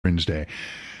Veterans Day.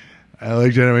 I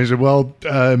looked at him and I said, well,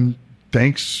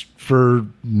 thanks for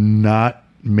not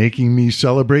making me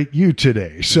celebrate you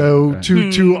today. So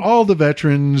to all the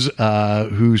veterans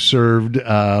who served,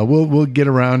 we'll get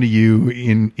around to you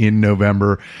in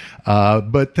November.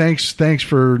 But thanks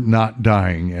for not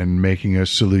dying and making us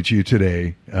salute you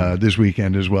today, this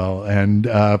weekend as well. And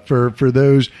for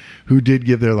those who did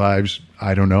give their lives,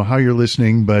 I don't know how you're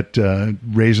listening, but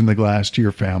raising the glass to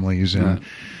your families. And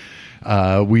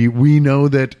we know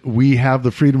that we have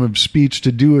the freedom of speech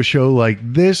to do a show like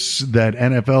this, that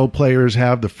NFL players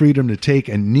have the freedom to take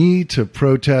a knee to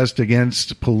protest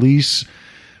against police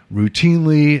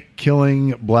routinely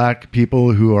killing black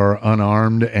people who are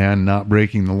unarmed and not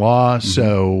breaking the law.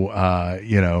 So,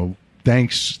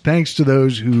 thanks to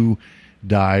those who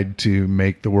died to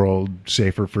make the world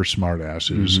safer for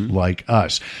smartasses like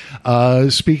us.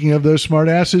 Speaking of those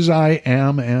smartasses, I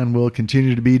am and will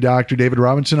continue to be Dr. David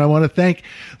Robinson. I want to thank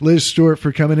Liz Stewart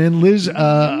for coming in. Liz,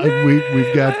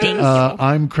 we've got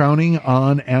I'm Crowning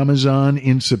on Amazon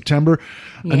in September.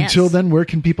 Yes. Until then, where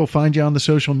can people find you on the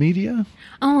social media?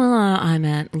 Oh, well, I'm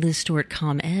at Liz Stewart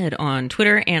ComEd on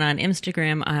Twitter, and on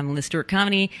Instagram, I'm Liz Stewart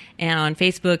Comedy, and on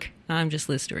Facebook, I'm just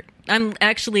Liz Stewart. I'm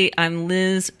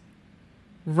Liz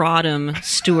Rodham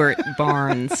Stewart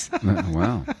Barnes.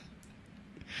 Wow.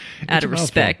 Out of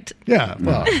respect. Yeah,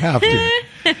 well, have to.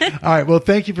 All right, well,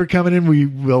 thank you for coming in. We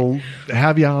will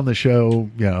have you on the show,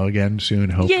 again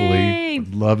soon, hopefully. Yay.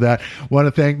 Love that. Want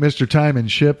to thank Mr. Tymon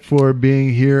Shipp for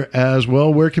being here as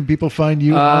well. Where can people find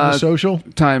you on the social?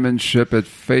 Tymon Shipp at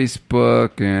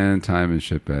Facebook and Tymon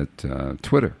Shipp at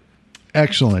Twitter.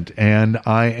 Excellent. And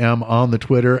I am on the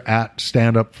Twitter at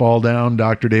StandUpFallDown,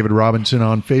 Dr. David Robinson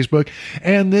on Facebook.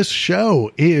 And this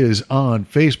show is on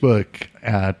Facebook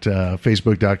at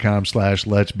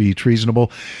facebook.com/Let's Be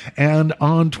Treasonable, and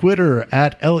on Twitter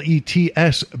at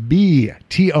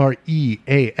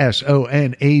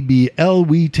LETSBTREASONABL.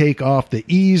 We take off the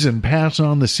E's and pass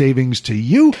on the savings to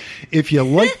you. If you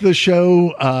like the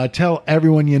show, tell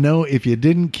everyone you know. If you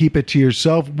didn't, keep it to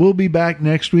yourself. We'll be back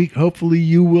next week. Hopefully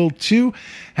you will too.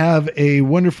 Have a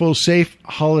wonderful, safe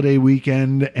holiday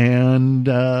weekend, and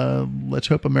let's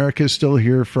hope America is still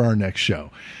here for our next show.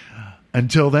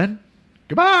 Until then,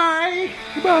 goodbye.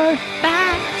 Goodbye. Bye.